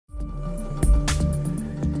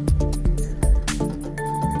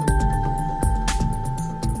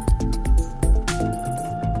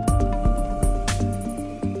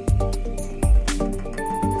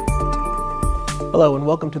Hello and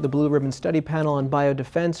welcome to the Blue Ribbon Study Panel on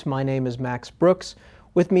Biodefense. My name is Max Brooks.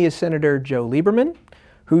 With me is Senator Joe Lieberman,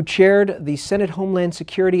 who chaired the Senate Homeland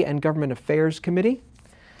Security and Government Affairs Committee.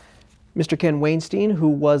 Mr. Ken Wainstein, who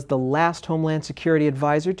was the last Homeland Security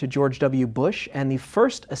Advisor to George W. Bush and the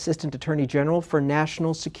first Assistant Attorney General for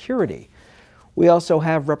National Security. We also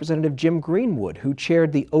have Representative Jim Greenwood, who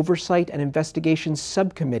chaired the Oversight and Investigations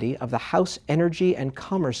Subcommittee of the House Energy and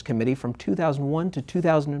Commerce Committee from 2001 to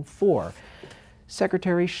 2004.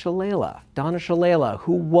 Secretary Shalala, Donna Shalala,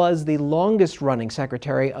 who was the longest-running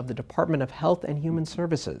Secretary of the Department of Health and Human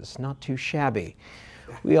Services. Not too shabby.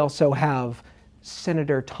 We also have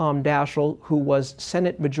Senator Tom Daschle, who was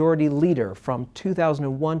Senate Majority Leader from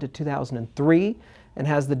 2001 to 2003 and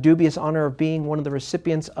has the dubious honor of being one of the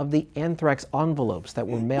recipients of the anthrax envelopes that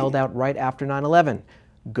were mailed out right after 9/11.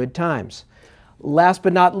 Good times. Last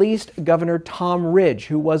but not least, Governor Tom Ridge,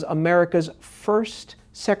 who was America's first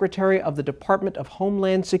Secretary of the Department of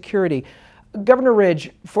Homeland Security. Governor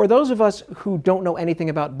Ridge, for those of us who don't know anything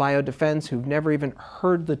about biodefense, who've never even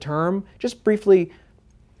heard the term, just briefly,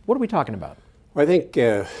 what are we talking about? Well, I think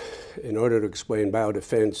in order to explain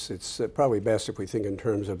biodefense, it's probably best if we think in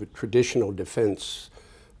terms of traditional defense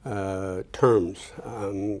terms,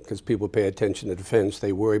 because people pay attention to defense.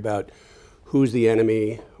 They worry about who's the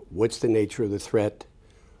enemy, what's the nature of the threat,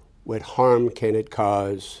 what harm can it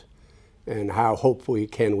cause, and how hopefully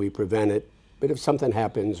can we prevent it. But if something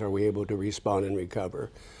happens, are we able to respond and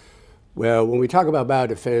recover? Well, when we talk about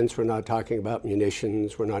biodefense, we're not talking about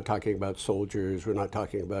munitions, we're not talking about soldiers, we're not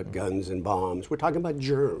talking about guns and bombs, we're talking about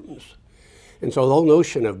germs. And so the whole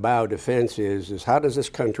notion of biodefense is how does this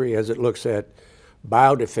country, as it looks at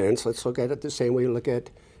biodefense, let's look at it the same way we look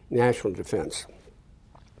at national defense.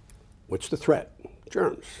 What's the threat?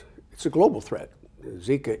 Germs. It's a global threat.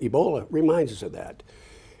 Zika, Ebola reminds us of that.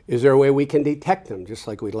 Is there a way we can detect them, just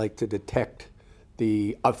like we'd like to detect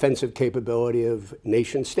the offensive capability of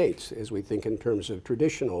nation states, as we think in terms of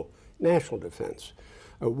traditional national defense?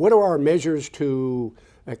 What are our measures to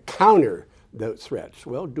counter those threats?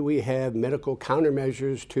 Well, do we have medical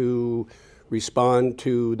countermeasures to respond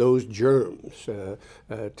to those germs, to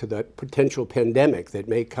the potential pandemic that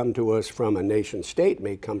may come to us from a nation state,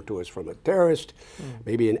 may come to us from a terrorist,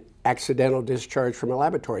 maybe an accidental discharge from a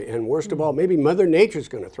laboratory, and worst of all, maybe Mother Nature's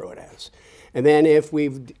going to throw it at us. And then if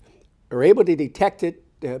we are able to detect it,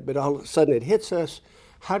 but all of a sudden it hits us,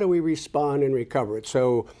 how do we respond and recover it?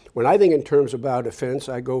 So when I think in terms of biodefense,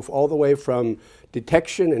 I go all the way from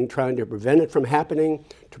detection and trying to prevent it from happening,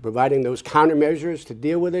 to providing those countermeasures to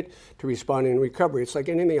deal with it, to responding and recovery. It's like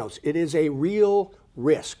anything else. It is a real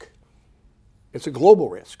risk. It's a global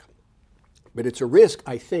risk. But it's a risk,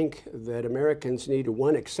 I think, that Americans need to,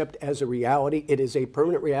 one, accept as a reality. It is a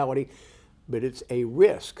permanent reality, but it's a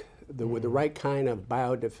risk that with the right kind of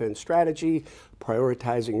biodefense strategy,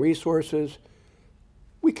 prioritizing resources,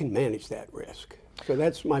 we can manage that risk. So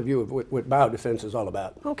that's my view of what biodefense is all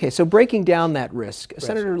about. Okay, so breaking down that risk,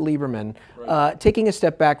 Senator Lieberman, taking a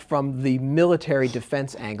step back from the military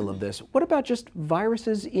defense angle of this, what about just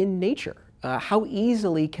viruses in nature? How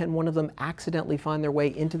easily can one of them accidentally find their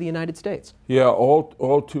way into the United States? Yeah,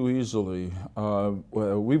 all too easily.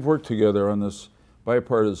 We've worked together on this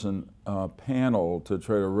bipartisan panel to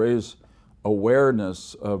try to raise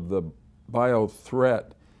awareness of the bio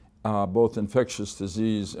threat, both infectious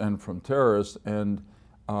disease and from terrorists, and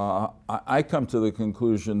I come to the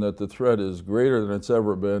conclusion that the threat is greater than it's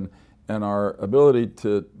ever been, and our ability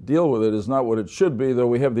to deal with it is not what it should be, though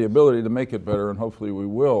we have the ability to make it better, and hopefully we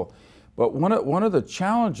will. But one of the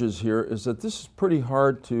challenges here is that this is pretty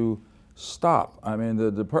hard to stop. I mean,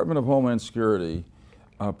 the Department of Homeland Security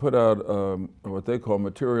put out what they call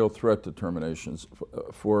material threat determinations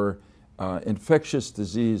for infectious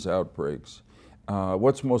disease outbreaks.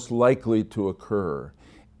 What's most likely to occur.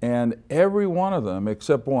 And every one of them,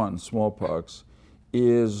 except one, smallpox,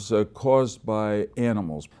 is caused by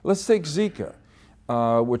animals. Let's take Zika,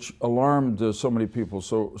 which alarmed so many people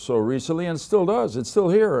so recently, and still does. It's still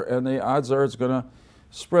here, and the odds are it's going to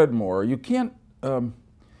spread more. You can't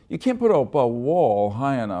put up a wall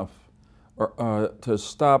high enough to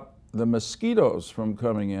stop the mosquitoes from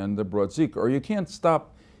coming in that brought Zika, or you can't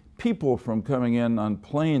stop people from coming in on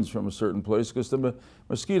planes from a certain place because the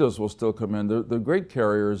mosquitoes will still come in. The great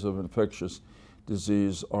carriers of infectious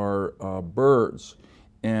disease are birds.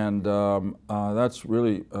 And that's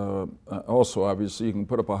really also, obviously, you can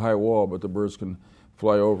put up a high wall, but the birds can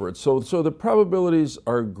fly over it. So the probabilities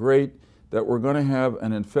are great that we're going to have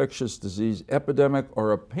an infectious disease epidemic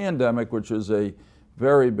or a pandemic, which is a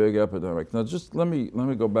very big epidemic. Now, just let me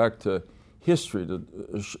go back to history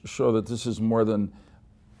to show that this is more than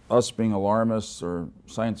us being alarmists or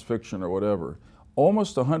science fiction or whatever.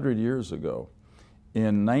 almost 100 years ago,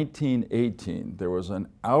 in 1918, there was an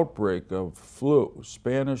outbreak of flu,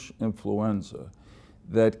 Spanish influenza,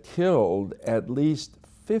 that killed at least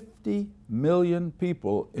 50 million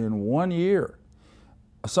people in 1 year.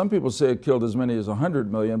 Some people say it killed as many as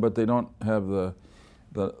 100 million, but they don't have the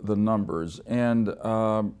numbers. And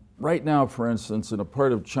right now, for instance, in a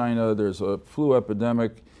part of China, there's a flu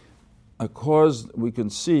epidemic caused, we can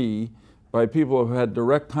see, by people who had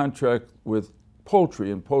direct contact with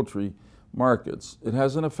poultry and poultry markets. It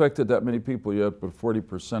hasn't affected that many people yet, but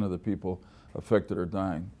 40% of the people affected are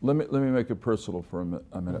dying. Let me make it personal for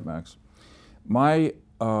a minute, Max. My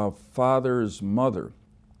father's mother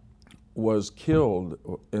was killed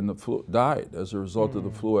in the flu, died as a result of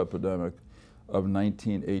the flu epidemic of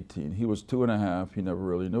 1918. He was 2.5, he never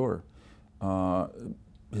really knew her.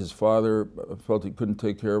 His father felt he couldn't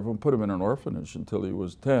take care of him, put him in an orphanage until he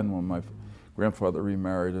was 10 when my grandfather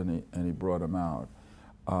remarried and he brought him out.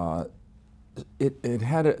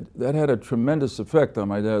 That had a tremendous effect on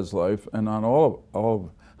my dad's life and on all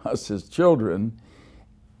of us, his children.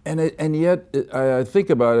 And yet, I think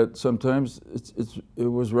about it sometimes, it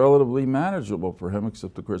was relatively manageable for him,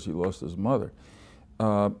 except of course he lost his mother.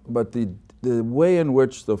 But the way in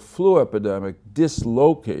which the flu epidemic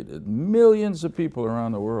dislocated millions of people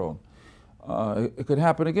around the world, it could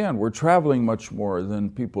happen again. We're traveling much more than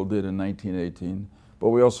people did in 1918, but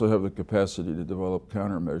we also have the capacity to develop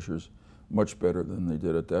countermeasures much better than they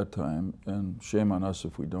did at that time, and shame on us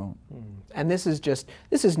if we don't. And this is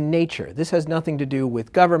nature. This has nothing to do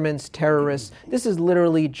with governments, terrorists. This is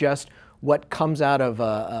literally just what comes out of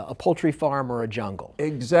a poultry farm or a jungle.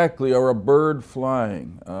 Exactly, or a bird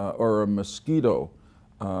flying, or a mosquito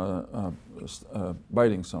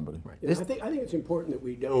biting somebody. Right. I think it's important that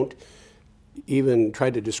we don't even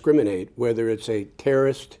try to discriminate whether it's a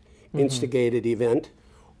terrorist instigated event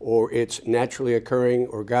or it's naturally occurring,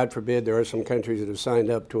 or God forbid, there are some countries that have signed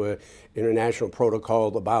up to an international protocol,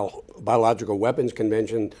 the Biological Weapons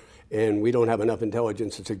Convention, and we don't have enough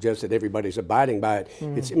intelligence to suggest that everybody's abiding by it.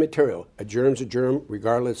 It's immaterial. A germ's a germ,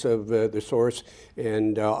 regardless of the source,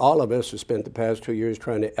 and all of us have spent the past 2 years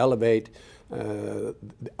trying to elevate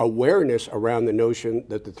awareness around the notion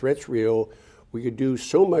that the threat's real. We could do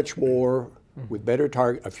so much more with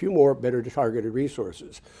a few more better targeted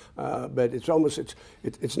resources. But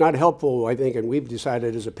it's not helpful, I think, and we've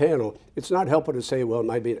decided as a panel, it's not helpful to say, well, it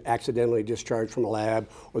might be accidentally discharged from a lab,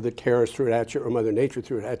 or the terrorist threw it at you, or Mother Nature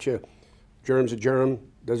threw it at you. Germ's a germ,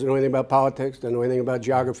 doesn't know anything about politics, doesn't know anything about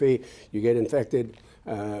geography, you get infected.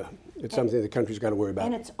 It's something the country's got to worry about.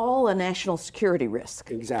 And it's all a national security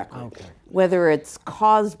risk. Exactly. Okay. Whether it's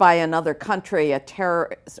caused by another country, a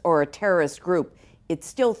terrorist, or a terrorist group, it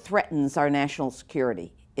still threatens our national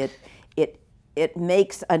security. It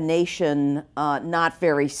makes a nation not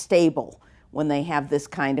very stable when they have this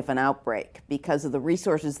kind of an outbreak because of the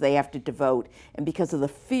resources they have to devote and because of the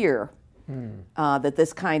fear that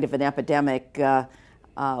this kind of an epidemic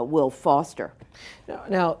will foster.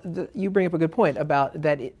 Now, you bring up a good point about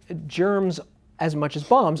that germs, as much as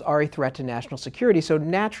bombs, are a threat to national security. So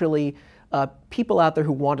naturally, people out there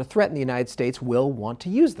who want to threaten the United States will want to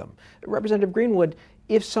use them. Representative Greenwood,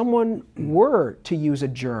 if someone were to use a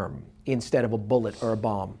germ instead of a bullet or a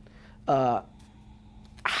bomb,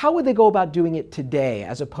 how would they go about doing it today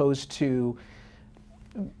as opposed to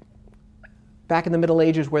back in the Middle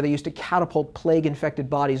Ages where they used to catapult plague-infected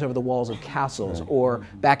bodies over the walls of castles, or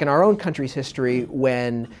back in our own country's history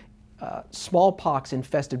when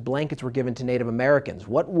smallpox-infested blankets were given to Native Americans?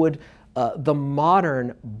 What would the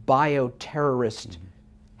modern bioterrorist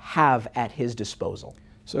have at his disposal?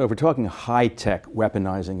 So if we're talking high-tech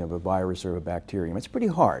weaponizing of a virus or a bacterium, it's pretty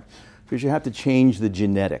hard because you have to change the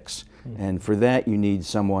genetics. And for that, you need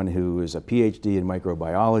someone who is a PhD in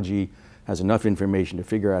microbiology, has enough information to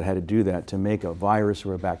figure out how to do that to make a virus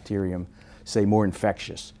or a bacterium, say, more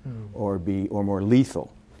infectious or more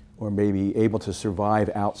lethal, or maybe able to survive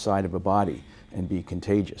outside of a body and be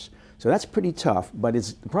contagious. So that's pretty tough, but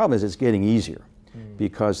the problem is it's getting easier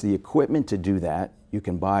because the equipment to do that you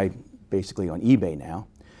can buy basically on eBay now,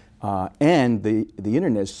 and the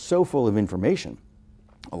internet is so full of information,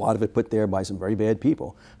 a lot of it put there by some very bad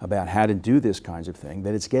people, about how to do this kinds of thing,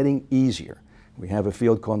 that it's getting easier. We have a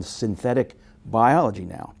field called synthetic biology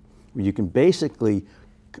now, where you can basically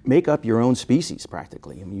make up your own species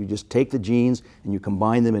practically. I mean, you just take the genes and you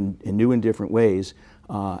combine them in new and different ways,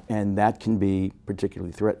 and that can be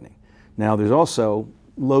particularly threatening. Now, there's also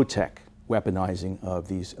low-tech weaponizing of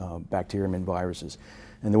these bacterium and viruses.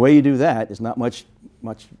 And the way you do that is not much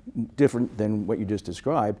different than what you just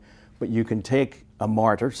described, but you can take a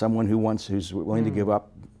martyr, someone who's willing to give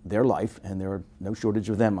up their life, and there are no shortage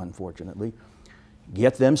of them, unfortunately.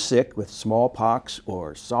 get them sick with smallpox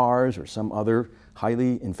or SARS or some other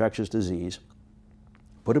highly infectious disease,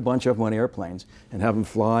 put a bunch of them on airplanes and have them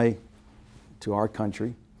fly to our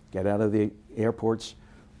country, get out of the airports,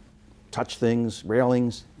 touch things,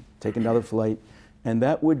 railings, take another flight, and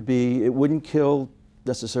that would be, it wouldn't kill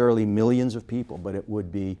necessarily millions of people, but it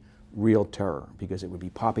would be real terror because it would be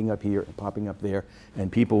popping up here and popping up there,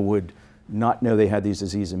 and people would not know they had these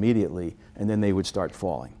diseases immediately, and then they would start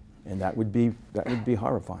falling, and that would be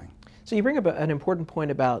horrifying. So you bring up an important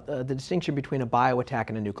point about the distinction between a bioattack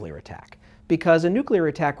and a nuclear attack. Because a nuclear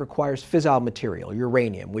attack requires fissile material,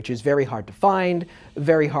 uranium, which is very hard to find,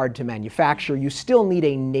 very hard to manufacture. You still need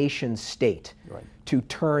a nation state to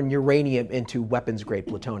turn uranium into weapons-grade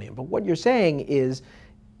plutonium. But what you're saying is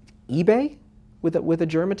eBay with a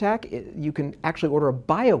germ attack, you can actually order a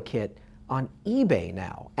biokit on eBay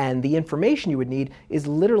now, and the information you would need is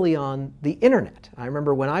literally on the internet. I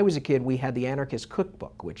remember when I was a kid, we had the Anarchist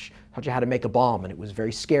Cookbook, which taught you how to make a bomb, and it was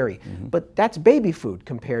very scary. But that's baby food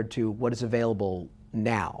compared to what is available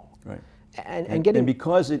now. Right. And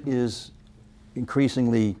because it is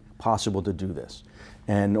increasingly possible to do this,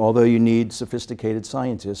 and although you need sophisticated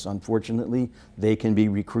scientists, unfortunately, they can be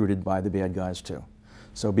recruited by the bad guys too.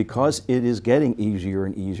 So because it is getting easier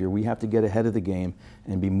and easier, we have to get ahead of the game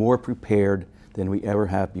and be more prepared than we ever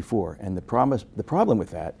have before. And the problem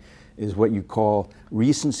with that is what you call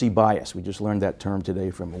recency bias. We just learned that term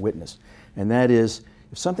today from a witness. And that is,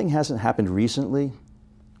 if something hasn't happened recently,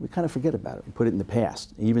 we kind of forget about it and put it in the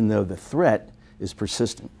past, even though the threat is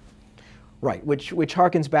persistent. Right, which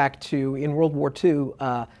harkens back to, in World War II,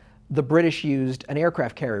 the British used an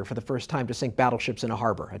aircraft carrier for the first time to sink battleships in a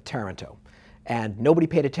harbor at Taranto. And nobody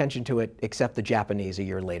paid attention to it except the Japanese a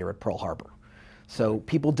year later at Pearl Harbor. So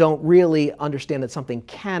people don't really understand that something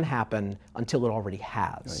can happen until it already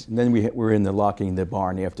has. Right. And then we're in the locking the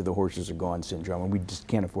barn after the horses are gone syndrome, and we just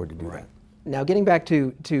can't afford to do that. Now, getting back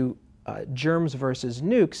to germs versus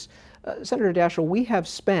nukes, Senator Daschle, we have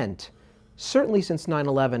spent, certainly since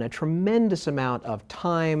 9/11, a tremendous amount of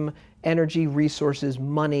time, energy, resources,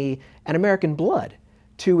 money, and American blood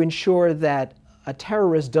to ensure that a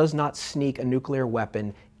terrorist does not sneak a nuclear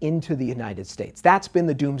weapon into the United States. That's been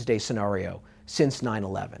the doomsday scenario since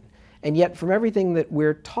 9/11. And yet, from everything that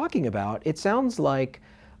we're talking about, it sounds like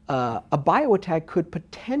a bioattack could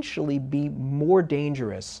potentially be more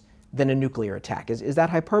dangerous than a nuclear attack. Is that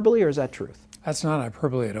hyperbole or is that truth? That's not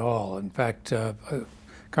hyperbole at all. In fact,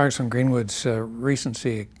 Congressman Greenwood's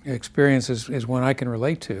recency experience is one I can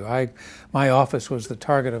relate to. My office was the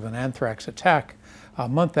target of an anthrax attack a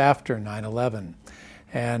month after 9/11,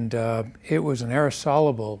 and it was an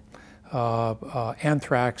aerosolable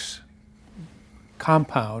anthrax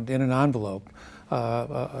compound in an envelope.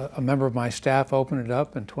 A member of my staff opened it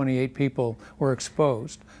up and 28 people were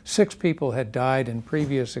exposed. 6 people had died in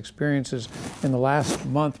previous experiences in the last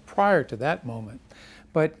month prior to that moment.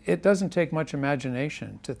 But it doesn't take much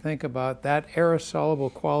imagination to think about that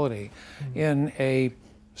aerosoluble quality in a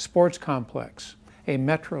sports complex, a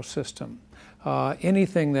metro system,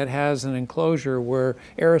 anything that has an enclosure where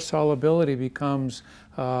aerosolubility becomes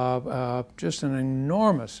just an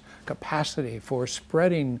enormous capacity for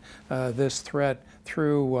spreading this threat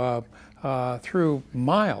through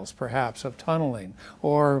miles, perhaps, of tunneling,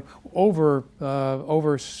 or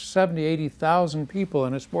over 70, 80,000 people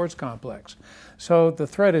in a sports complex. So the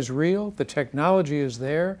threat is real, the technology is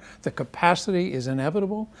there, the capacity is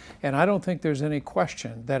inevitable, and I don't think there's any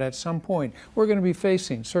question that at some point we're going to be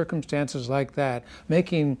facing circumstances like that,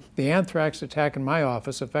 making the anthrax attack in my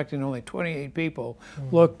office, affecting only 28 people,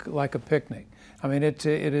 look like a picnic. I mean, it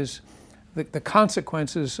is... The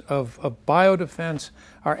consequences of biodefense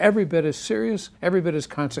are every bit as serious, every bit as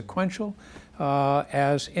consequential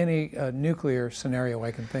as any nuclear scenario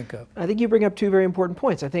I can think of. I think you bring up 2 very important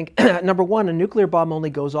points. I think, number one, a nuclear bomb only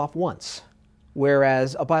goes off once,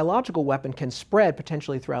 whereas a biological weapon can spread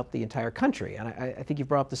potentially throughout the entire country. And I think you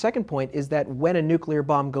brought up the second point, is that when a nuclear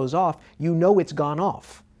bomb goes off, you know it's gone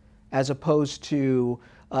off, as opposed to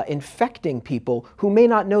infecting people who may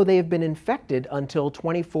not know they have been infected until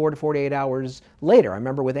 24 to 48 hours later. I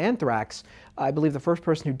remember with anthrax, I believe the first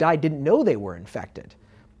person who died didn't know they were infected.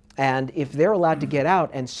 And if they're allowed to get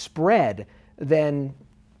out and spread, then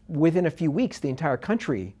within a few weeks, the entire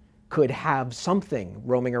country could have something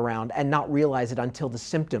roaming around and not realize it until the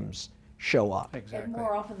symptoms show up. Exactly. And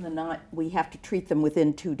more often than not, we have to treat them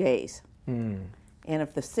within 2 days. And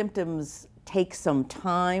if the symptoms take some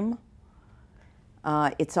time,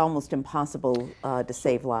 it's almost impossible to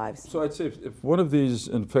save lives. So I'd say if one of these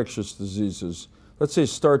infectious diseases, let's say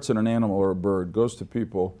starts in an animal or a bird, goes to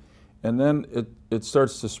people, and then it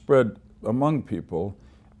starts to spread among people,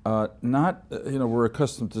 not, we're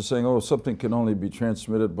accustomed to saying, oh, something can only be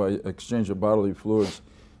transmitted by exchange of bodily fluids.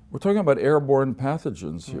 We're talking about airborne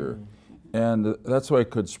pathogens here. And that's why it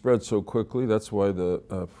could spread so quickly. That's why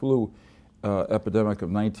the flu epidemic of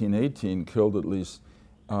 1918 killed at least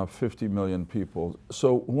 50 million people.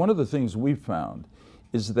 So one of the things we found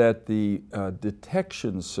is that the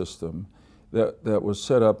detection system that was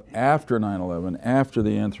set up after 9/11, after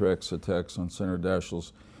the anthrax attacks on Senator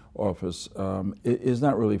Daschle's office, is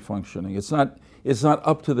not really functioning. It's not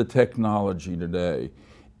up to the technology today.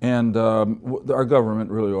 And our government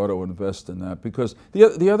really ought to invest in that, because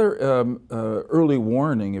the other early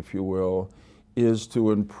warning, if you will, is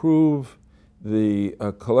to improve the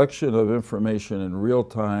collection of information in real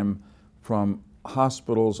time from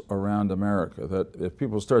hospitals around America. That if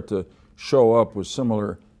people start to show up with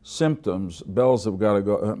similar symptoms, bells have got to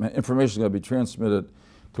go, information's got to be transmitted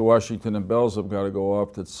to Washington, and bells have got to go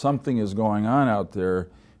off that something is going on out there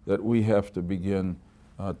that we have to begin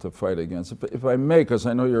to fight against. If I may, because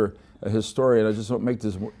I know you're a historian, I just want to make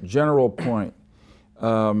this general point.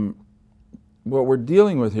 What we're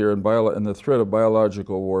dealing with here in the threat of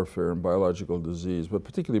biological warfare and biological disease, but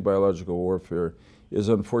particularly biological warfare, is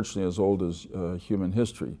unfortunately as old as human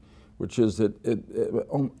history, which is that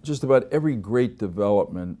just about every great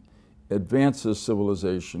development advances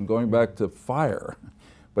civilization, going back to fire,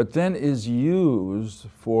 but then is used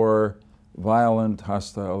for violent,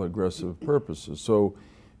 hostile, aggressive purposes. So,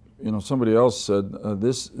 somebody else said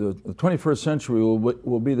the 21st century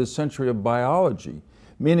will be the century of biology,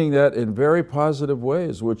 meaning that in very positive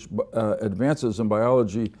ways, which advances in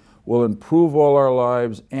biology will improve all our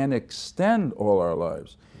lives and extend all our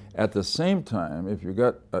lives. At the same time, if you've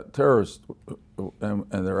got terrorists and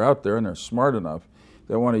they're out there and they're smart enough,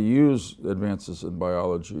 they want to use advances in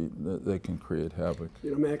biology, they can create havoc.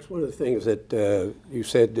 Max, one of the things that you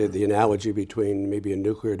said, the analogy between maybe a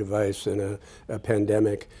nuclear device and a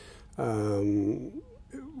pandemic,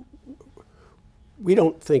 we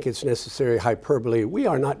don't think it's necessary hyperbole. We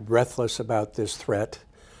are not breathless about this threat,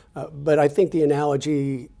 but I think the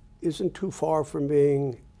analogy isn't too far from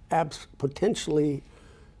being potentially,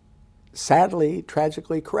 sadly,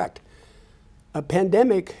 tragically correct. A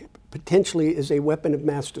pandemic potentially is a weapon of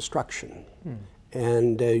mass destruction.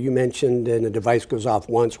 And you mentioned, and a device goes off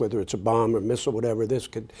once, whether it's a bomb or missile, whatever, this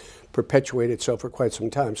could perpetuate itself for quite some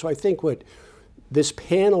time. So I think what this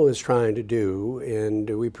panel is trying to do, and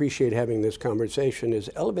we appreciate having this conversation, is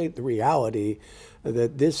elevate the reality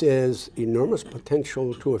that this is enormous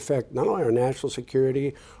potential to affect not only our national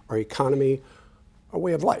security, our economy, our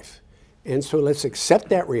way of life. And so let's accept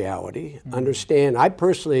that reality, understand. I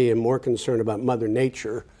personally am more concerned about Mother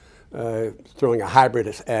Nature throwing a hybrid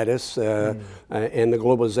at us and the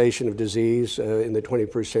globalization of disease in the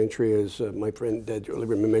 21st century, as my friend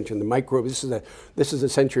Lieberman mentioned, the microbes. This is a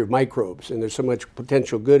century of microbes, and there's so much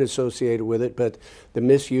potential good associated with it, but the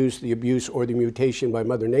misuse, the abuse, or the mutation by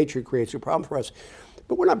Mother Nature creates a problem for us.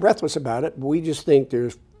 But we're not breathless about it. We just think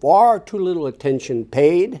there's far too little attention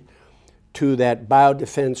paid to that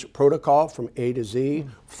biodefense protocol from A to Z,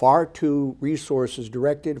 far too resources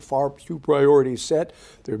directed, far too priorities set.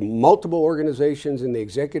 There are multiple organizations in the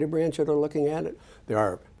executive branch that are looking at it. There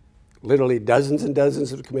are literally dozens and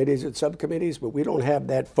dozens of committees and subcommittees, but we don't have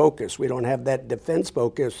that focus. We don't have that defense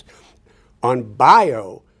focus on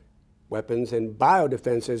bio weapons and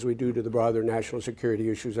biodefense as we do to the broader national security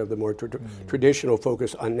issues of the more traditional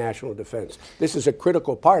focus on national defense. This is a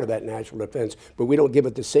critical part of that national defense, but we don't give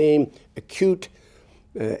it the same acute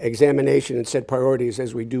examination and set priorities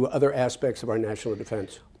as we do other aspects of our national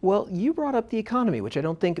defense. Well, you brought up the economy, which I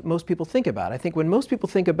don't think most people think about. I think when most people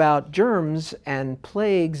think about germs and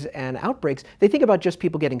plagues and outbreaks, they think about just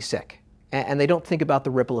people getting sick. And they don't think about the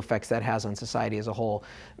ripple effects that has on society as a whole.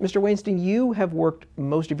 Mr. Wainstein, you have worked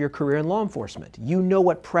most of your career in law enforcement. You know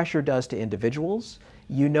what pressure does to individuals.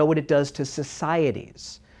 You know what it does to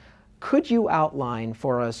societies. Could you outline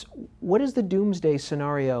for us, what does the doomsday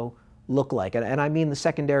scenario look like? And I mean the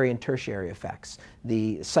secondary and tertiary effects,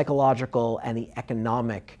 the psychological and the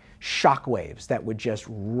economic shockwaves that would just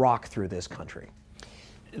rock through this country.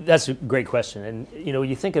 That's a great question. And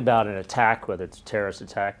you think about an attack, whether it's a terrorist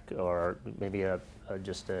attack or maybe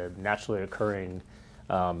just a naturally occurring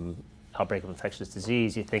outbreak of infectious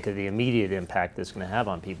disease, you think of the immediate impact that's going to have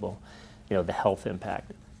on people, the health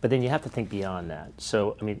impact. But then you have to think beyond that.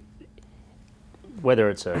 So, whether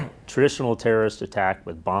it's a traditional terrorist attack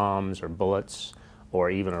with bombs or bullets or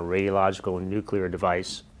even a radiological nuclear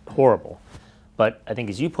device, horrible. But I think,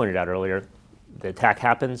 as you pointed out earlier, the attack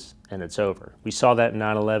happens and it's over. We saw that in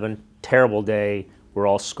 9/11, terrible day, we're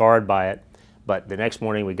all scarred by it, but the next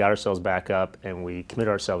morning we got ourselves back up and we committed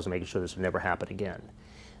ourselves to making sure this would never happen again.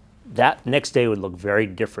 that next day would look very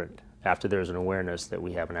different after there's an awareness that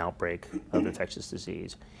we have an outbreak of infectious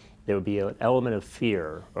disease. There would be an element of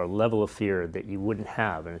fear or a level of fear that you wouldn't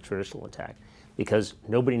have in a traditional attack because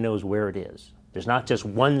nobody knows where it is. There's not just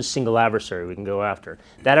one single adversary we can go after.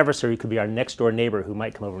 That adversary could be our next door neighbor who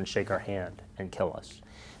might come over and shake our hand and kill us.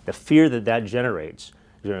 The fear that that generates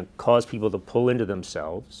is going to cause people to pull into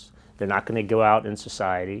themselves. They're not going to go out in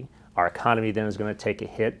society. Our economy then is going to take a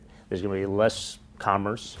hit. There's going to be less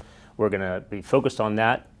commerce. We're going to be focused on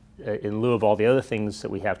that in lieu of all the other things that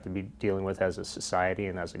we have to be dealing with as a society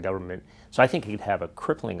and as a government. So I think it could have a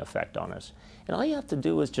crippling effect on us. And all you have to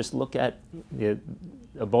do is just look at the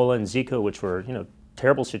Ebola and Zika, which were,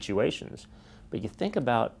 terrible situations. But you think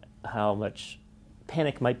about how much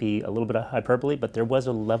panic might be a little bit of hyperbole, but there was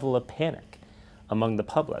a level of panic among the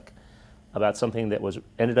public about something that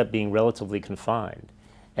ended up being relatively confined.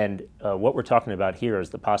 And what we're talking about here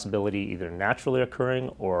is the possibility either naturally occurring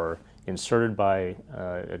or inserted by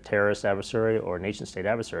a terrorist adversary or a nation-state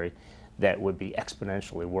adversary that would be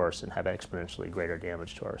exponentially worse and have exponentially greater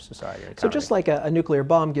damage to our society and economy. So just like a nuclear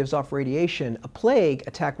bomb gives off radiation, a plague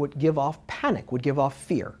attack would give off panic, would give off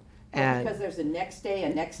fear. And because there's a next day,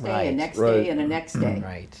 a next day, Right. a next Right. day, and a next day.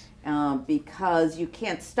 Right. Because you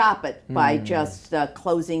can't stop it by just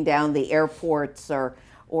closing down the airports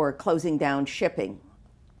or closing down shipping.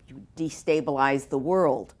 You destabilize the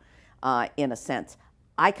world in a sense.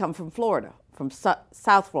 I come from Florida, from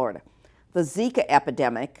South Florida. The Zika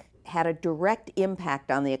epidemic had a direct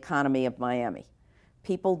impact on the economy of Miami.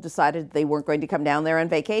 People decided they weren't going to come down there on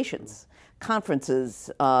vacations.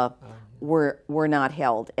 Conferences were not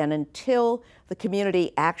held. And until the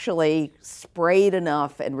community actually sprayed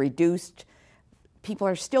enough and reduced, people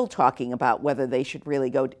are still talking about whether they should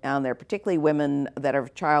really go down there, particularly women that are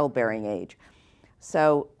of childbearing age.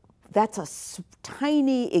 So that's a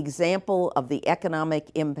tiny example of the economic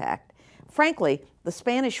impact. Frankly, the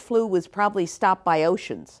Spanish flu was probably stopped by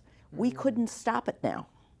oceans. We couldn't stop it now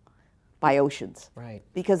by oceans. Right.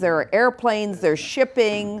 Because there are airplanes, there's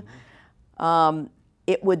shipping.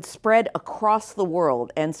 It would spread across the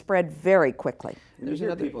world and spread very quickly.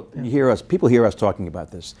 People hear us talking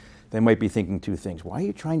about this. They might be thinking two things. Why are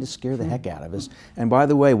you trying to scare the heck out of us? And by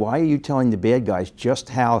the way, why are you telling the bad guys just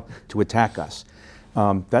how to attack us?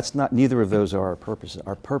 Neither of those are our purposes.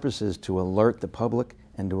 Our purpose is to alert the public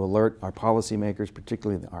and to alert our policymakers,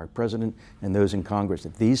 particularly our president and those in Congress,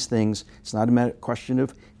 that these things, it's not a question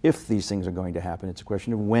of if these things are going to happen, it's a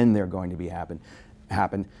question of when they're going to be happen.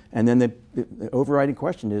 And then the overriding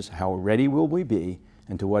question is, how ready will we be,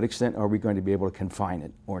 and to what extent are we going to be able to confine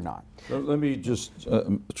it or not? Let me just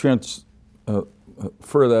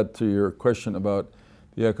refer that to your question about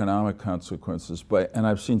the economic consequences. And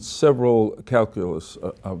I've seen several calculi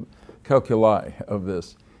of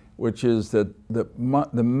this, which is that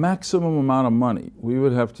the maximum amount of money we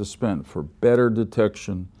would have to spend for better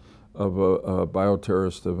detection of a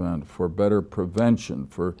bioterrorist event, for better prevention,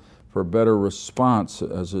 for better response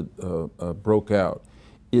as it broke out,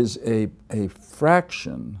 is a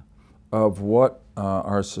fraction of what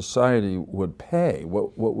our society would pay,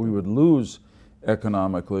 what we would lose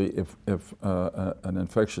economically if an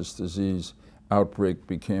infectious disease outbreak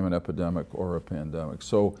became an epidemic or a pandemic.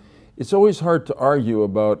 So it's always hard to argue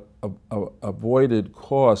about avoided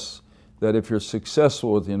costs that, if you're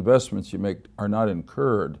successful with the investments you make, are not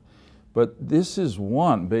incurred. But this is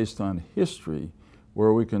one based on history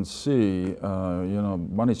where we can see,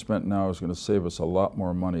 money spent now is going to save us a lot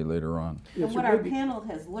more money later on. And what our panel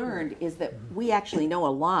has learned is that we actually know a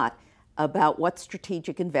lot about what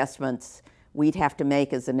strategic investments we'd have to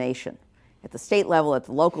make as a nation, at the state level, at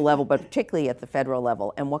the local level, but particularly at the federal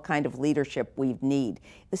level, and what kind of leadership we need.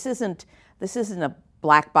 This isn't a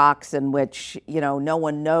black box in which no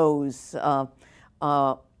one knows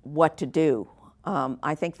what to do.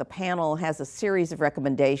 I think the panel has a series of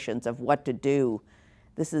recommendations of what to do.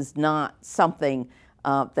 This is not something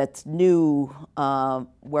that's new,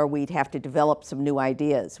 where we'd have to develop some new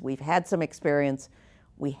ideas. We've had some experience.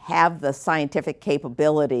 We have the scientific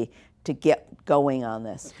capability to get going on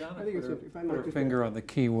this. I think put a finger on the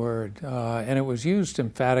key word, and it was used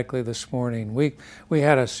emphatically this morning. We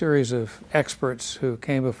had a series of experts who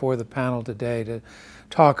came before the panel today to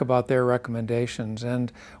talk about their recommendations,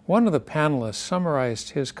 and one of the panelists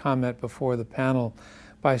summarized his comment before the panel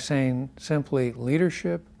by saying simply,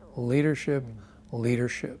 leadership, leadership,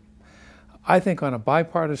 leadership. I think on a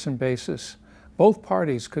bipartisan basis, both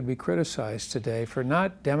parties could be criticized today for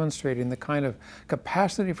not demonstrating the kind of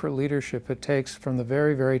capacity for leadership it takes from the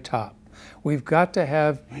very, very top. We've got to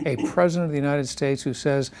have a president of the United States who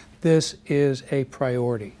says, This is a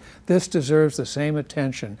priority. This deserves the same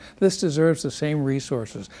attention. This deserves the same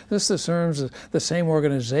resources. This deserves the same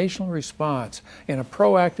organizational response in a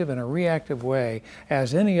proactive and a reactive way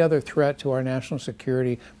as any other threat to our national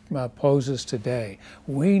security poses today.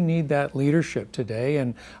 We need that leadership today,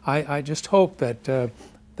 and I just hope that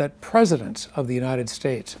that presidents of the United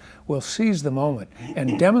States will seize the moment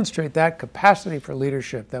and demonstrate that capacity for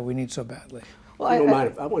leadership that we need so badly. Well, I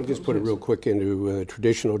want to just put it real quick into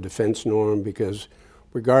traditional defense norm, because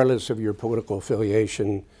regardless of your political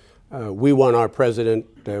affiliation, we want our president,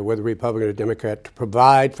 whether Republican or Democrat, to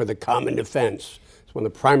provide for the common defense. It's one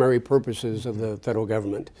of the primary purposes of the federal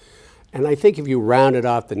government. And I think if you rounded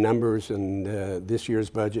off the numbers in this year's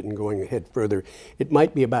budget and going ahead further, it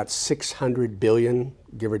might be about $600 billion,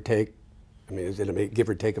 give or take. I mean, is it give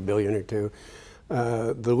or take $1 billion or $2 billion?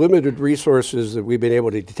 The limited resources that we've been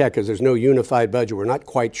able to detect, because there's no unified budget, we're not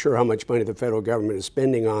quite sure how much money the federal government is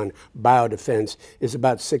spending on biodefense, is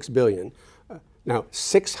about $6 billion. Now,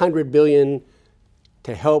 $600 billion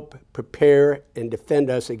to help prepare and defend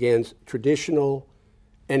us against traditional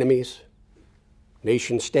enemies,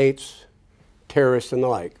 nation states, terrorists, and the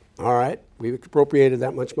like. All right, we've appropriated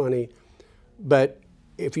that much money. But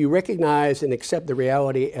if you recognize and accept the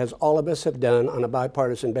reality, as all of us have done on a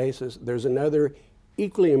bipartisan basis, there's another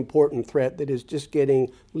equally important threat that is just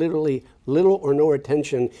getting literally little or no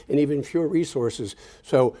attention and even fewer resources.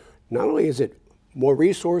 So not only is it more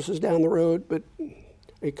resources down the road, but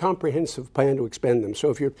a comprehensive plan to expend them.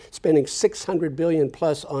 So if you're spending $600 billion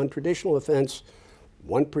plus on traditional defense,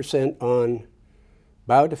 1% on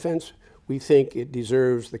biodefense, we think it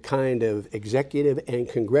deserves the kind of executive and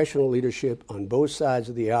congressional leadership on both sides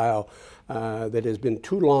of the aisle that has been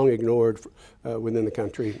too long ignored within the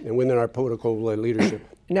country and within our political leadership.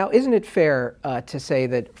 Now, isn't it fair to say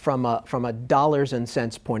that from a dollars and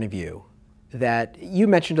cents point of view, that you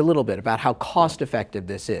mentioned a little bit about how cost effective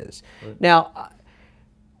this is? Right. Now,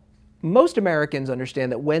 most Americans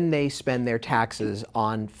understand that when they spend their taxes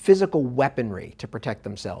on physical weaponry to protect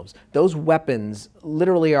themselves, those weapons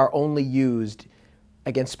literally are only used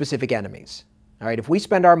against specific enemies. All right, if we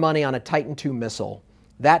spend our money on a Titan II missile,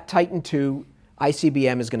 that Titan II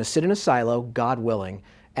ICBM is going to sit in a silo, God willing,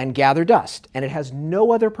 and gather dust, and it has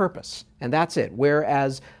no other purpose, and that's it.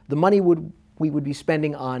 Whereas the money we would be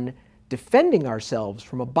spending on defending ourselves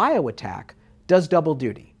from a bio attack does double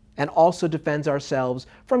duty, and also defends ourselves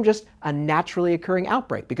from just a naturally occurring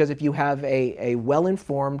outbreak. Because if you have a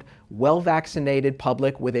well-informed, well-vaccinated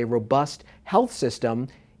public with a robust health system,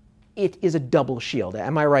 it is a double shield.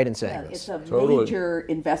 Am I right in saying this? It's a major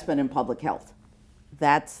investment in public health.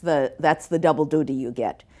 That's the double duty you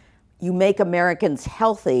get. You make Americans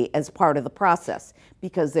healthy as part of the process,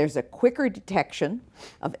 because there's a quicker detection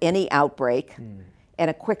of any outbreak, and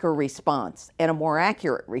a quicker response, and a more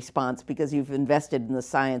accurate response, because you've invested in the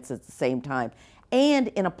science at the same time, and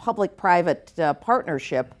in a public-private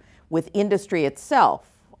partnership with industry itself,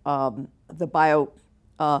 the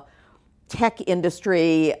biotech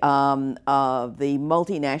industry, the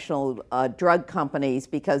multinational drug companies,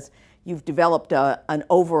 because you've developed an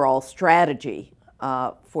overall strategy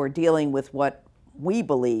for dealing with what we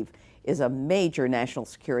believe is a major national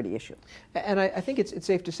security issue. And I think it's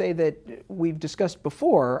safe to say that we've discussed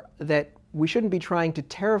before that we shouldn't be trying to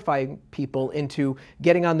terrify people into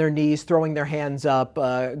getting on their knees, throwing their hands up,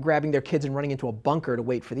 grabbing their kids and running into a bunker to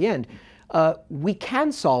wait for the end. We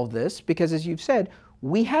can solve this because, as you've said,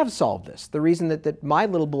 we have solved this. The reason that my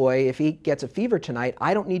little boy, if he gets a fever tonight,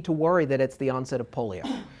 I don't need to worry that it's the onset of polio.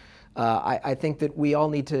 I think that we all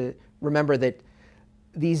need to remember that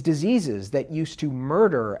these diseases that used to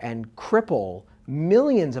murder and cripple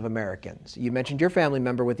millions of Americans. You mentioned your family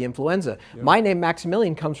member with the influenza. Yeah. My name,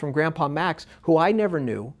 Maximilian, comes from Grandpa Max, who I never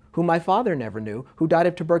knew, who my father never knew, who died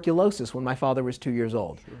of tuberculosis when my father was 2 years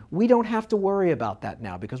old. Sure. We don't have to worry about that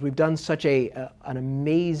now, because we've done such an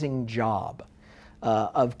amazing job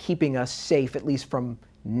of keeping us safe, at least from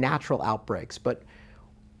natural outbreaks. But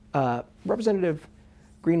Representative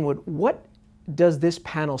Greenwood, what does this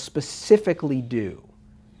panel specifically do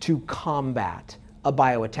to combat a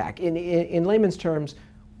bioattack? In layman's terms,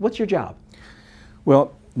 what's your job?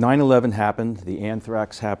 Well, 9/11 happened, the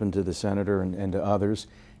anthrax happened to the senator and to others,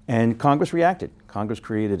 and Congress reacted. Congress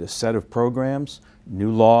created a set of programs,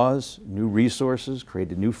 new laws, new resources,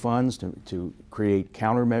 created new funds to create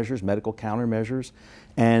countermeasures, medical countermeasures,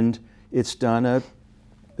 and it's done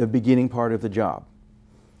the beginning part of the job.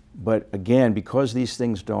 But again, because these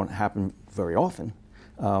things don't happen very often,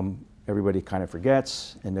 everybody kind of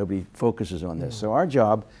forgets and nobody focuses on this. So our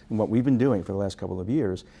job, and what we've been doing for the last couple of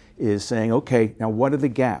years, is saying, okay, now what are the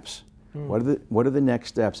gaps? What are the next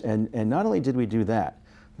steps? And not only did we do that,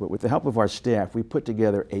 but with the help of our staff, we put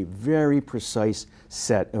together a very precise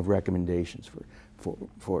set of recommendations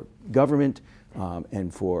for government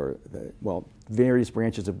and for the, well, various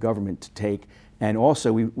branches of government to take. And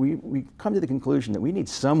also, we come to the conclusion that we need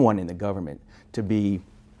someone in the government to be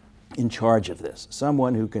in charge of this,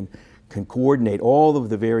 someone who can coordinate all of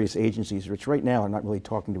the various agencies, which right now are not really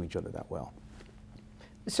talking to each other that well.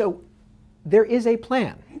 So there is a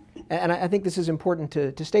plan. And I think this is important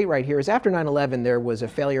to state right here, is after 9/11 there was a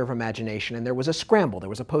failure of imagination and there was a scramble. There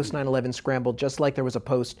was a post-9/11 scramble, just like there was a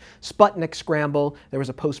post-Sputnik scramble, there was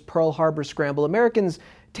a post-Pearl Harbor scramble. Americans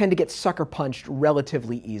tend to get sucker punched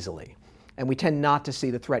relatively easily, and we tend not to see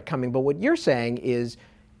the threat coming. But what you're saying is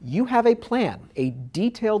you have a plan, a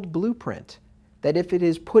detailed blueprint that if it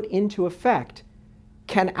is put into effect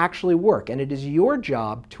can actually work, and it is your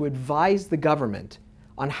job to advise the government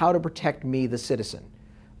on how to protect me, the citizen.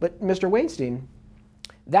 But Mr. Weinstein,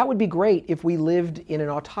 that would be great if we lived in an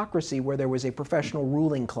autocracy where there was a professional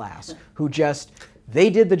ruling class who just, they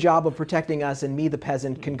did the job of protecting us and me, the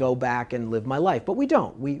peasant, can go back and live my life. But we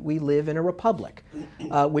don't. We live in a republic,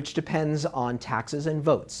 which depends on taxes and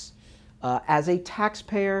votes. As a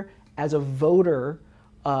taxpayer, as a voter,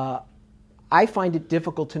 I find it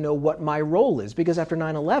difficult to know what my role is, because after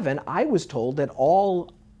 9/11, I was told that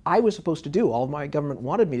all I was supposed to do, all my government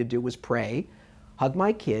wanted me to do, was pray, hug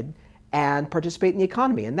my kid, and participate in the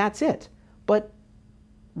economy, and that's it. But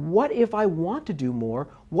what if I want to do more?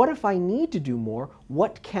 What if I need to do more?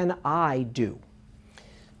 What can I do?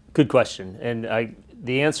 Good question. And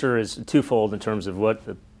the answer is twofold in terms of what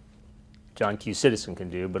the John Q. citizen can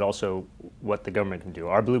do, but also what the government can do.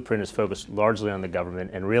 Our blueprint is focused largely on the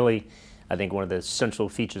government, and really, I think one of the central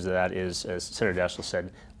features of that is, as Senator Daschle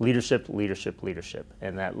said, leadership, leadership, leadership.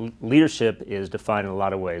 And that leadership is defined in a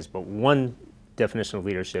lot of ways, but one definition of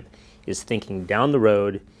leadership is thinking down the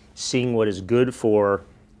road, seeing what is good for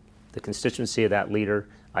the constituency of that leader,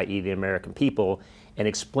 i.e. the American people, and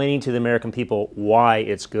explaining to the American people why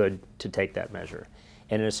it's good to take that measure.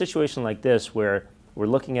 And in a situation like this, where we're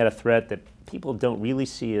looking at a threat that people don't really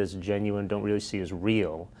see as genuine, don't really see as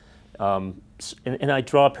real, and I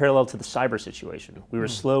draw a parallel to the cyber situation. We were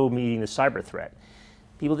slow meeting the cyber threat.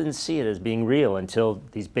 People didn't see it as being real until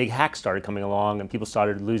these big hacks started coming along and people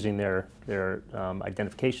started losing their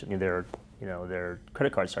identification, their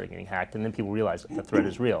credit cards started getting hacked, and then people realized that the threat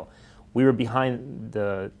is real. We were behind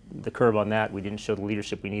the curve on that. We didn't show the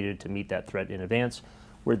leadership we needed to meet that threat in advance.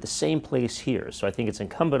 We're at the same place here. So I think it's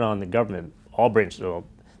incumbent on the government, all branches,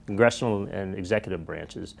 congressional and executive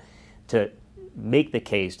branches, to make the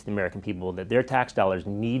case to the American people that their tax dollars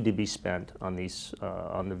need to be spent on these,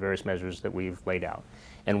 on the various measures that we've laid out.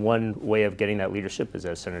 And one way of getting that leadership is,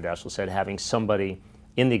 as Senator Daschle said, having somebody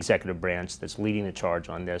in the executive branch that's leading the charge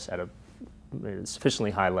on this at a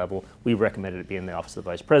sufficiently high level. We recommended it be in the Office of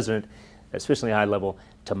the Vice President, at a sufficiently high level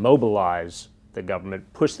to mobilize the government,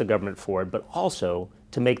 push the government forward, but also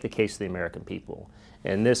to make the case to the American people.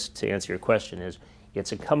 And this, to answer your question, is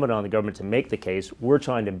it's incumbent on the government to make the case. We're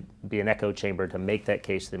trying to be an echo chamber to make that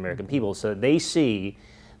case to the American people so that they see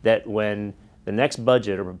that when the next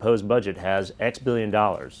budget or proposed budget has X billion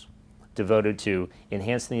dollars devoted to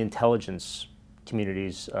enhancing the intelligence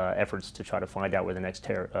community's efforts to try to find out where the next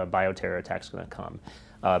bioterror attack is going to come,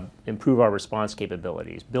 improve our response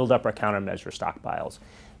capabilities, build up our countermeasure stockpiles,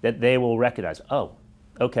 that they will recognize, oh,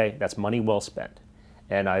 okay, that's money well spent.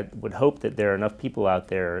 And I would hope that there are enough people out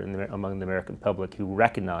there among the American public who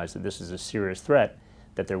recognize that this is a serious threat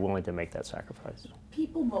that they're willing to make that sacrifice.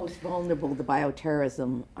 People most vulnerable to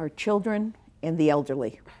bioterrorism are children and the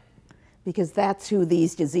elderly, because that's who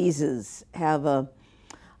these diseases have a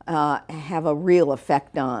real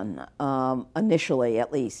effect on, initially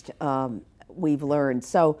at least, we've learned.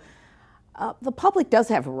 So the public does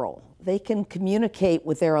have a role. They can communicate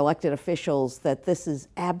with their elected officials that this is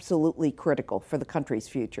absolutely critical for the country's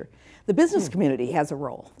future. The business community has a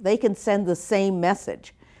role. They can send the same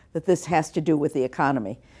message that this has to do with the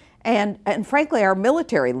economy. And frankly, our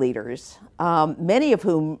military leaders, many of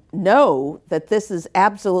whom know that this is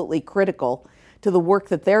absolutely critical to the work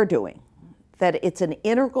that they're doing, that it's an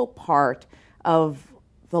integral part of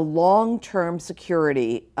the long-term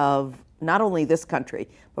security of not only this country,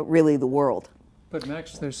 but really the world. But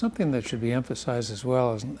Max, there's something that should be emphasized as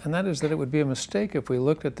well, and that is that it would be a mistake if we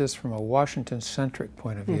looked at this from a Washington-centric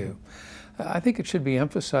point of view. I think it should be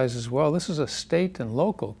emphasized as well, this is a state and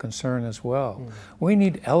local concern as well. We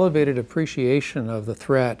need elevated appreciation of the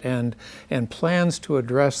threat and plans to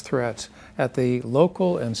address threats at the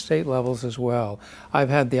local and state levels as well. I've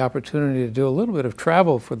had the opportunity to do a little bit of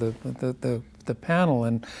travel for the the panel,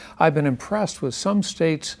 and I've been impressed with some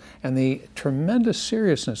states and the tremendous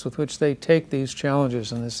seriousness with which they take these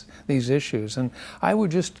challenges and these issues. And I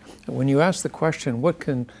would just, when you ask the question, what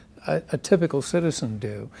can a typical citizen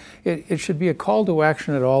do? It should be a call to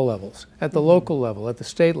action at all levels, at the local level, at the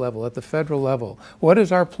state level, at the federal level. What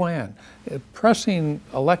is our plan? Pressing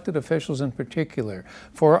elected officials in particular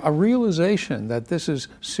for a realization that this is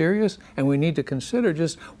serious and we need to consider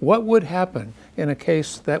just what would happen in a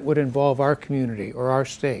case that would involve our community or our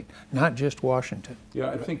state, not just Washington.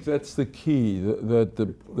 Yeah, I think that's the key, that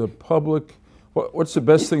the public, what's the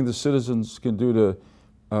best thing the citizens can do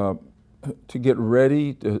to get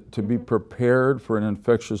ready, to be prepared for an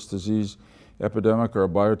infectious disease epidemic or a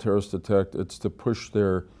bioterrorist attack? It's to push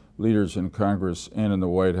their leaders in Congress and in the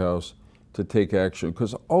White House to take action,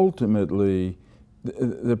 because ultimately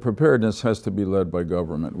the preparedness has to be led by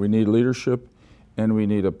government. We need leadership, and we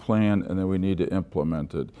need a plan, and then we need to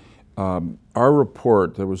implement it. Our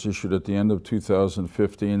report that was issued at the end of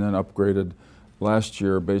 2015, then upgraded last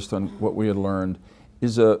year based on what we had learned,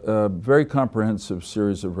 is a very comprehensive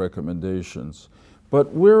series of recommendations.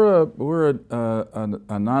 But we're a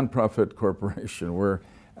nonprofit corporation.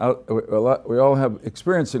 We all have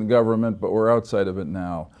experience in government, but we're outside of it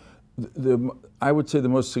now. I would say the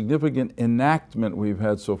most significant enactment we've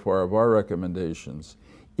had so far of our recommendations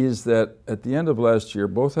is that at the end of last year,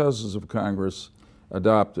 both houses of Congress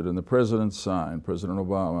adopted, and the President signed, President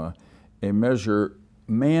Obama, a measure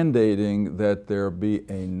mandating that there be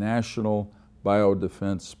a national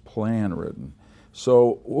biodefense plan written.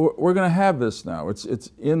 So we're going to have this now.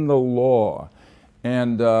 It's in the law.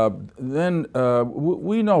 And then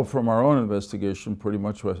we know from our own investigation pretty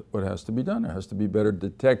much what has to be done. There has to be better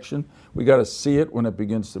detection. We got to see it when it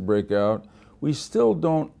begins to break out. We still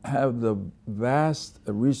don't have the vast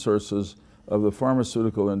resources of the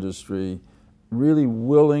pharmaceutical industry really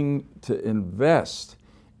willing to invest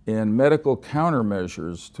in medical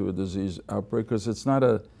countermeasures to a disease outbreak, because it's not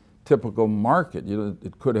a typical market.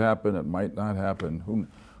 It could happen, it might not happen.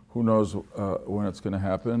 Who knows when it's going to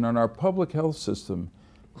happen? And our public health system,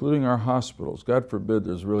 including our hospitals, God forbid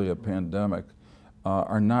there's really a pandemic,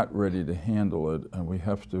 are not ready to handle it, and we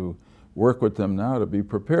have to work with them now to be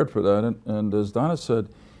prepared for that. And as Donna said,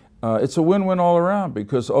 it's a win-win all around,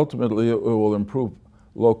 because ultimately it will improve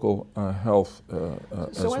local health as well.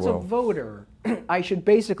 So as a voter, I should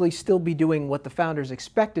basically still be doing what the founders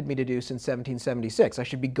expected me to do since 1776. I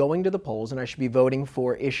should be going to the polls and I should be voting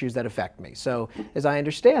for issues that affect me. So as I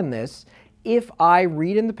understand this, if I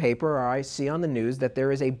read in the paper or I see on the news that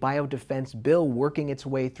there is a biodefense bill working its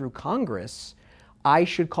way through Congress, I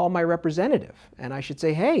should call my representative and I should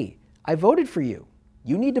say, hey, I voted for you.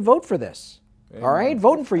 You need to vote for this. All right,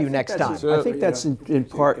 voting for you next time. I think that's in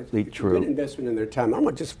partly true. Good investment in their time. I'm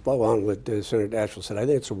going to just follow on what Senator Daschle said. I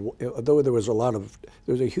think although there was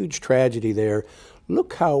a huge tragedy there,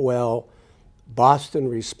 look how well Boston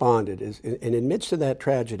responded. And in the midst of that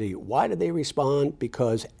tragedy, why did they respond?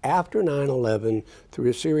 Because after 9/11, through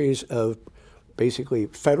a series of basically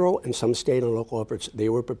federal and some state and local efforts, they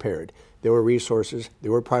were prepared. There were resources,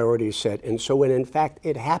 there were priorities set, and so when in fact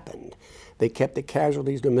it happened, they kept the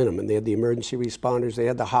casualties to a minimum. They had the emergency responders, they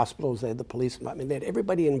had the hospitals, they had the police. I mean, they had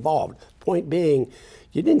everybody involved. Point being,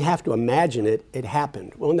 you didn't have to imagine it, it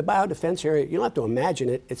happened. Well, in the biodefense area, you don't have to imagine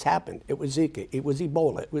it, it's happened. It was Zika, it was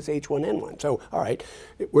Ebola, it was H1N1. So, all right,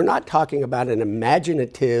 we're not talking about an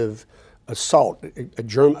imaginative assault, a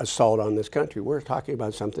germ assault on this country. We're talking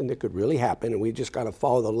about something that could really happen, and we just got to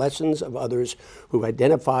follow the lessons of others who've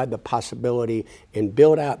identified the possibility and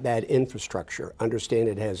build out that infrastructure. Understand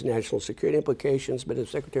it has national security implications, but as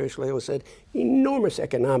Secretary Shalala said, enormous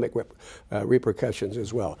economic repercussions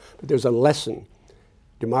as well. But there's a lesson.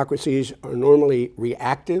 Democracies are normally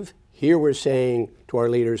reactive. Here we're saying to our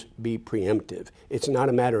leaders, be preemptive. It's not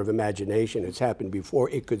a matter of imagination. It's happened before.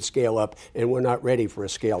 It could scale up, and we're not ready for a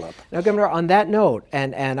scale up. Now, Governor, on that note,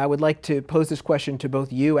 and I would like to pose this question to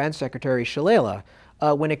both you and Secretary Shalala,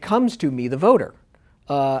 when it comes to me, the voter,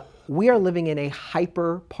 we are living in a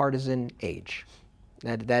hyper-partisan age.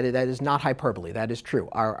 That is not hyperbole. That is true.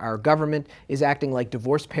 Our government is acting like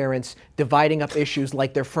divorced parents, dividing up issues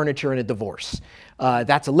like they're furniture in a divorce.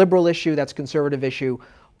 That's a liberal issue. That's a conservative issue.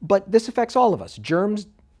 But this affects all of us. Germs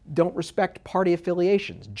don't respect party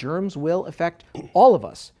affiliations. Germs will affect all of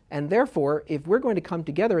us. And therefore, if we're going to come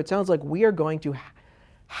together, it sounds like we are going to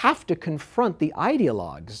have to confront the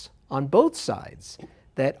ideologues on both sides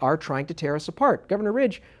that are trying to tear us apart. Governor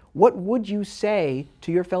Ridge, what would you say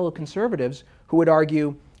to your fellow conservatives who would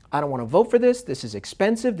argue, I don't want to vote for this, this is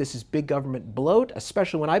expensive, this is big government bloat,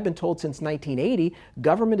 especially when I've been told since 1980,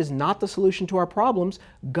 government is not the solution to our problems,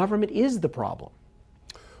 government is the problem?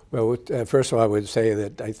 Well, first of all, I would say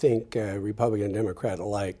that I think Republican and Democrat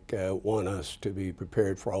alike want us to be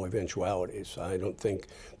prepared for all eventualities. I don't think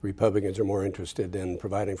Republicans are more interested in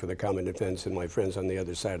providing for the common defense than my friends on the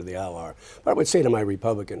other side of the aisle are. But I would say to my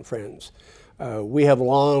Republican friends, we have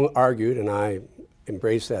long argued, and I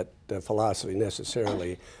embrace that philosophy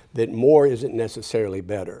necessarily, that more isn't necessarily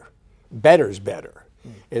better. Better's better.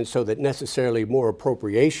 And so that necessarily more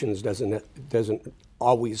appropriations doesn't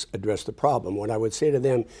always address the problem. What I would say to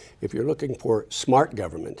them, if you're looking for smart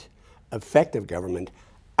government, effective government,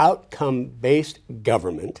 outcome-based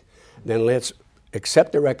government, then let's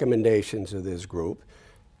accept the recommendations of this group.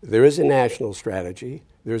 There is a national strategy.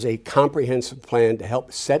 There's a comprehensive plan to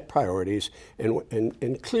help set priorities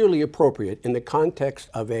and clearly appropriate in the context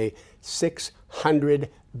of a $600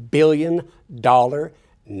 billion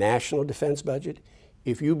national defense budget.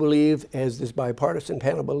 If you believe, as this bipartisan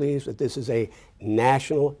panel believes, that this is a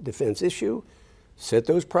national defense issue, set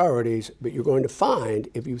those priorities, but you're going to find,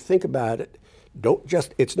 if you think about it,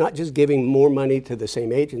 it's not just giving more money to the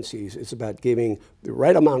same agencies, it's about giving the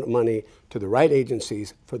right amount of money to the right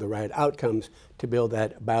agencies for the right outcomes to build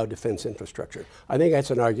that biodefense infrastructure. I think that's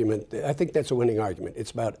an argument, I think that's a winning argument. It's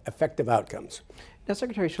about effective outcomes. Now,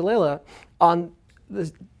 Secretary Shalala, on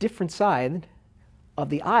the different side of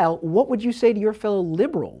the aisle, what would you say to your fellow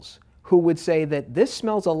liberals who would say that this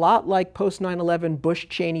smells a lot like post 9/11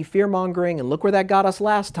 Bush-Cheney fear-mongering, and look where that got us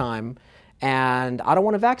last time, and I don't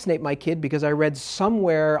want to vaccinate my kid because I read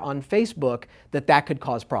somewhere on Facebook that that could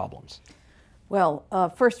cause problems? Well,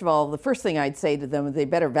 first of all, the first thing I'd say to them is they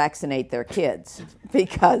better vaccinate their kids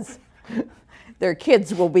because their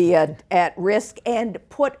kids will be at risk and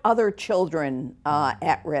put other children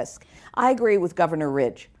at risk. I agree with Governor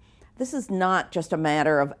Ridge. This is not just a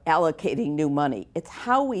matter of allocating new money. It's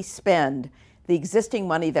how we spend the existing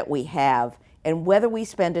money that we have and whether we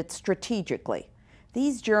spend it strategically.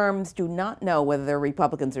 These germs do not know whether they're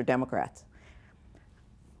Republicans or Democrats.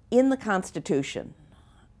 In the Constitution,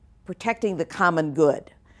 protecting the common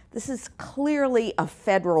good, this is clearly a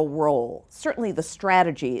federal role. Certainly the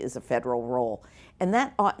strategy is a federal role, and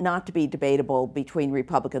that ought not to be debatable between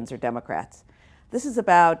Republicans or Democrats. This is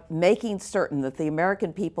about making certain that the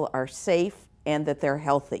American people are safe and that they're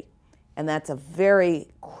healthy, and that's a very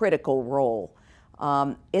critical role.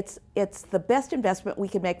 It's the best investment we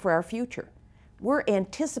can make for our future. We're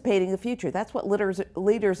anticipating the future. That's what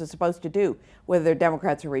leaders are supposed to do, whether they're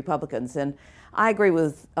Democrats or Republicans. And I agree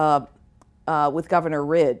with Governor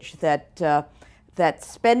Ridge that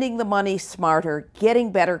spending the money smarter,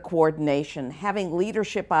 getting better coordination, having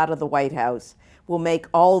leadership out of the White House will make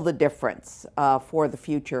all the difference for the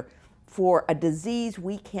future for a disease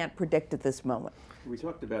we can't predict at this moment. We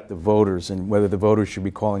talked about the voters and whether the voters should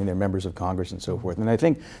be calling their members of Congress and so forth. And I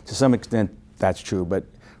think to some extent that's true, but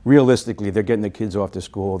realistically they're getting the kids off to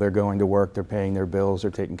school, they're going to work, they're paying their bills,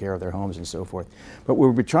 they're taking care of their homes and so forth. But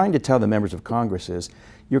what we're trying to tell the members of Congress is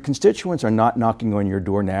your constituents are not knocking on your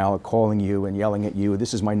door now, calling you and yelling at you,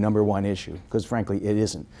 this is my number one issue, because frankly it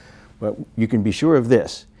isn't. But you can be sure of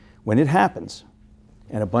this, when it happens,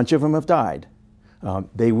 and a bunch of them have died,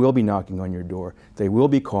 they will be knocking on your door. They will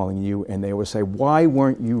be calling you, and they will say, why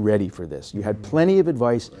weren't you ready for this? You had plenty of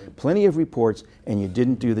advice, plenty of reports, and you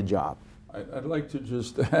didn't do the job. I'd like to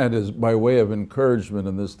just add, as by way of encouragement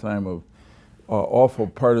in this time of awful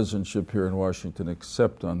partisanship here in Washington,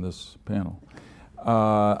 except on this panel.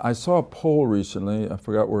 I saw a poll recently, I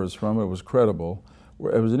forgot where it's from, it was credible.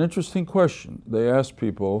 It was an interesting question. They asked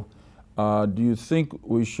people, do you think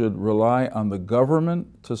we should rely on the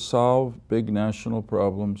government to solve big national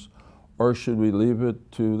problems, or should we leave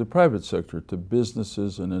it to the private sector, to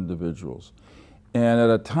businesses and individuals? And at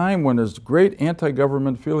a time when there's great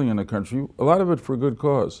anti-government feeling in the country, a lot of it for good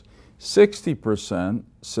cause, 60%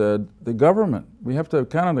 said the government. We have to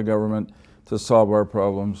count on the government to solve our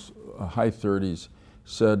problems. High 30s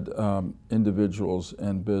said individuals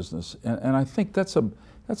and business. And I think that's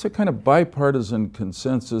a kind of bipartisan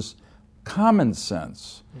consensus, common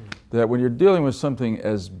sense, that when you're dealing with something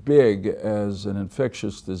as big as an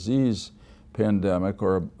infectious disease pandemic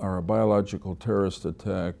or a biological terrorist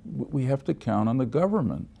attack, we have to count on the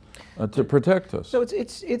government to protect us. So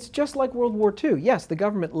it's just like World War II. Yes, the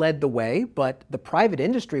government led the way, but the private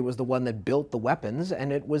industry was the one that built the weapons,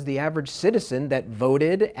 and it was the average citizen that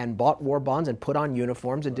voted and bought war bonds and put on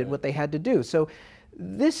uniforms and did what they had to do. So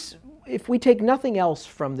this, if we take nothing else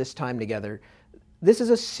from this time together, this is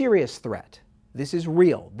a serious threat. This is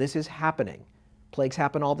real. This is happening. Plagues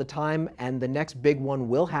happen all the time, and the next big one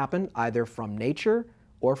will happen either from nature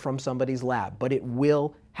or from somebody's lab, but it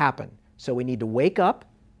will happen. So we need to wake up,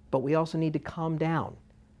 but we also need to calm down.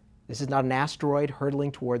 This is not an asteroid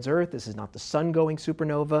hurtling towards Earth. This is not the sun going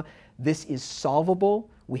supernova. This is solvable.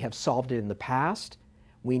 We have solved it in the past.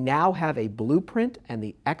 We now have a blueprint and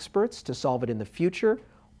the experts to solve it in the future.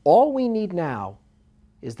 All we need now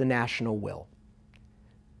is the national will.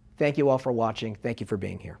 Thank you all for watching. Thank you for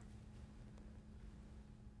being here.